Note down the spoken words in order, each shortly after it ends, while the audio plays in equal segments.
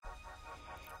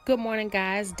Good morning,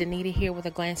 guys. Danita here with A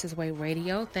Glance This Way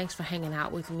Radio. Thanks for hanging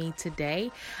out with me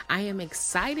today. I am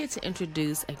excited to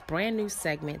introduce a brand new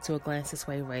segment to A Glance This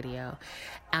Way Radio.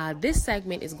 This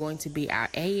segment is going to be our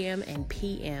AM and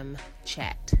PM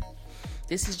chat.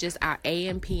 This is just our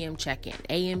AM PM check-in,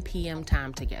 AM PM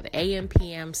time together, AM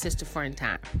PM sister friend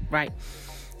time, right?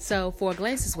 So for A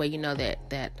Glance This Way, you know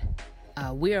that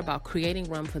we're about creating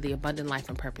room for the abundant life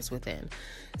and purpose within.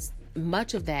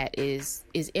 Much of that is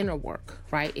inner work,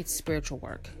 right? It's spiritual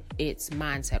work. It's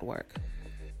mindset work.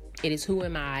 It is who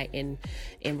am I in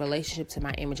relationship to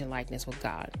my image and likeness with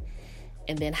God?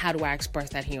 And then how do I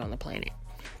express that here on the planet?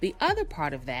 The other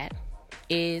part of that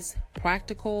is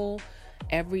practical,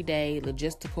 everyday,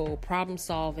 logistical, problem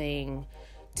solving,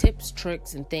 tips,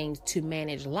 tricks, and things to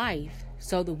manage life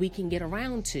so that we can get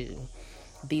around to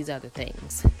these other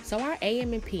things. So our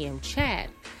AM and PM chat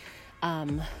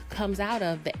comes out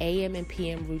of the AM and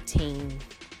PM routine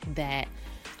that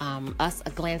us A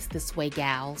Glance This Way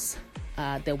gals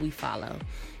that we follow.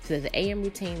 So there's the AM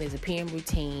routine, there's a PM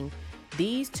routine.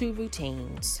 These two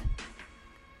routines,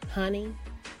 honey,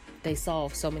 they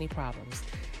solve so many problems.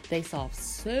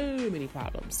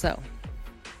 So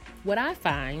what I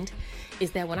find is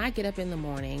that when I get up in the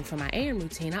morning for my AM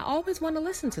routine, I always want to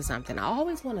listen to something. I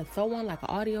always want to throw on like an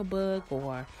audiobook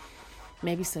or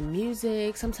maybe some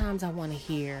music. Sometimes I want to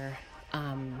hear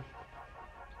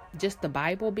just the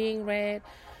Bible being read.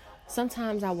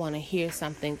 Sometimes I want to hear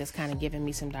something that's kind of giving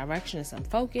me some direction and some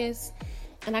focus.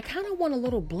 And I kind of want a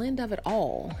little blend of it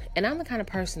all. And I'm the kind of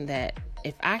person that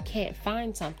if I can't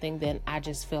find something, then I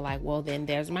just feel like, well, then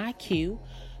there's my cue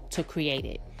to create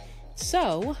it.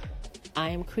 So I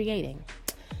am creating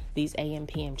these AM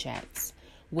PM chats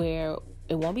where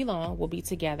it won't be long. We'll be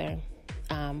together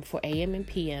for AM and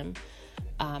PM.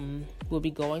 We'll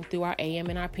be going through our AM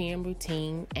and our PM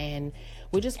routine, and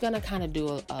we're just going to kind of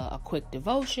do a quick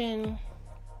devotion.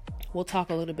 We'll talk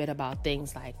a little bit about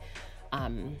things like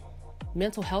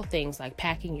mental health things like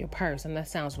packing your purse. And that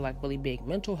sounds like really big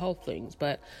mental health things.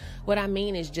 But what I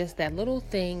mean is just that little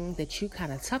thing that you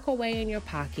kind of tuck away in your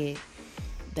pocket,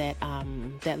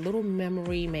 that little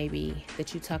memory maybe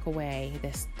that you tuck away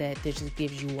that just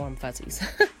gives you warm fuzzies.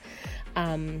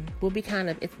 We'll be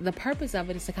the purpose of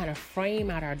it is to kind of frame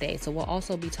out our day. So we'll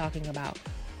also be talking about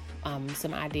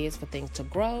some ideas for things to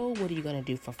grow. What are you going to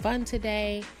do for fun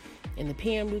today? In the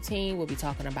PM routine, we'll be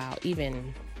talking about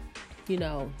even,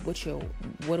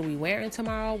 what are we wearing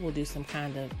tomorrow? We'll do some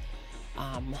kind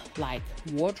of like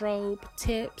wardrobe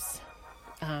tips,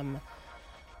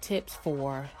 tips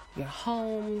for your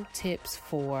home, tips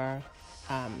for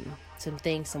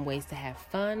some ways to have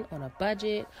fun on a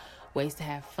budget, ways to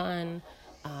have fun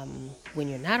when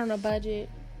you're not on a budget.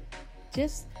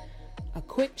 Just a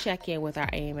quick check-in with our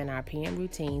AM and our PM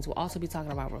routines. We'll also be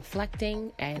talking about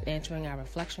reflecting and answering our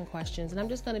reflection questions. And I'm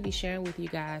just going to be sharing with you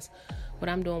guys what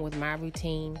I'm doing with my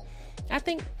routine. I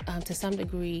think to some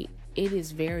degree, it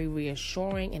is very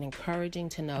reassuring and encouraging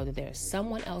to know that there's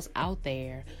someone else out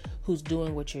there who's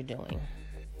doing what you're doing.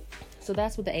 So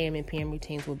that's what the AM and PM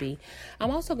routines will be.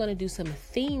 I'm also going to do some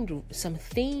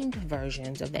themed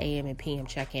versions of the AM and PM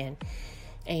check-in,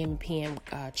 AM and PM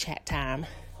chat time,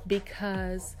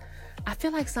 because I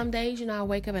feel like some days, I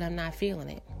wake up and I'm not feeling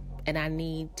it. And I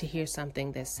need to hear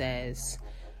something that says,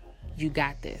 you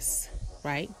got this,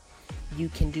 right? You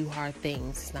can do hard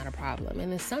things. It's not a problem.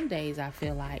 And then some days I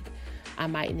feel like I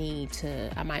might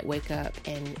wake up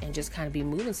and just kind of be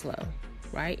moving slow,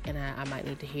 right? And I might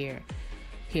need to hear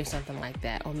something like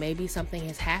that. Or maybe something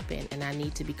has happened and I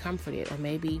need to be comforted. Or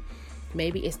maybe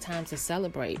it's time to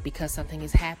celebrate because something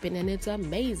has happened and it's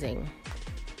amazing.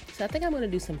 So I think I'm going to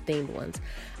do some themed ones.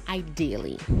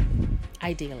 Ideally,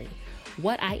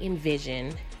 what I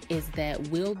envision is that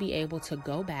we'll be able to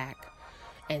go back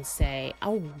and say,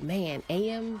 oh man,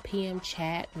 AM PM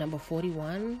chat number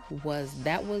 41 was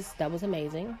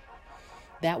amazing.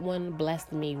 That one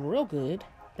blessed me real good.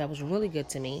 That was really good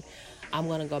to me. I'm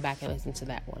going to go back and listen to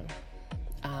that one.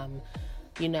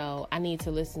 I need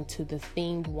to listen to the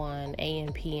themed one,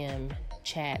 AM PM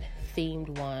chat themed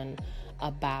one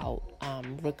about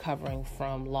recovering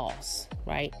from loss,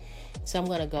 right? So I'm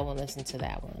going to go and listen to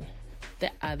that one.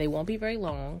 They won't be very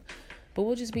long, but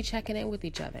we'll just be checking in with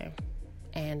each other.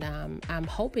 And I'm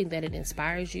hoping that it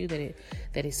inspires you, that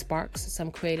it sparks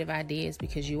some creative ideas,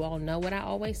 because you all know what I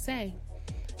always say.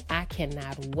 I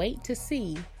cannot wait to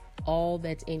see all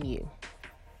that's in you.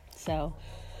 So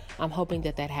I'm hoping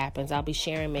that happens. I'll be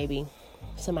sharing maybe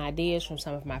some ideas from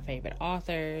some of my favorite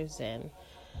authors and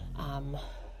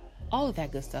all of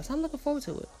that good stuff. So I'm looking forward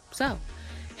to it. So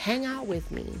hang out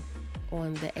with me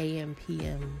on the AM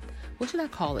PM, what should I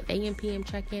call it? AM PM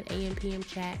check-in, AM PM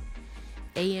chat.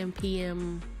 AM,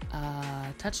 PM,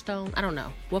 touchstone. I don't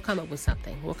know. We'll come up with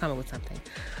something.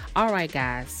 All right,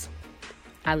 guys.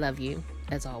 I love you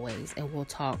as always, and we'll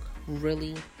talk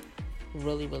really,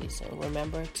 really, really soon.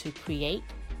 Remember to create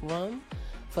room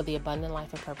for the abundant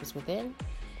life and purpose within,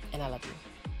 and I love you.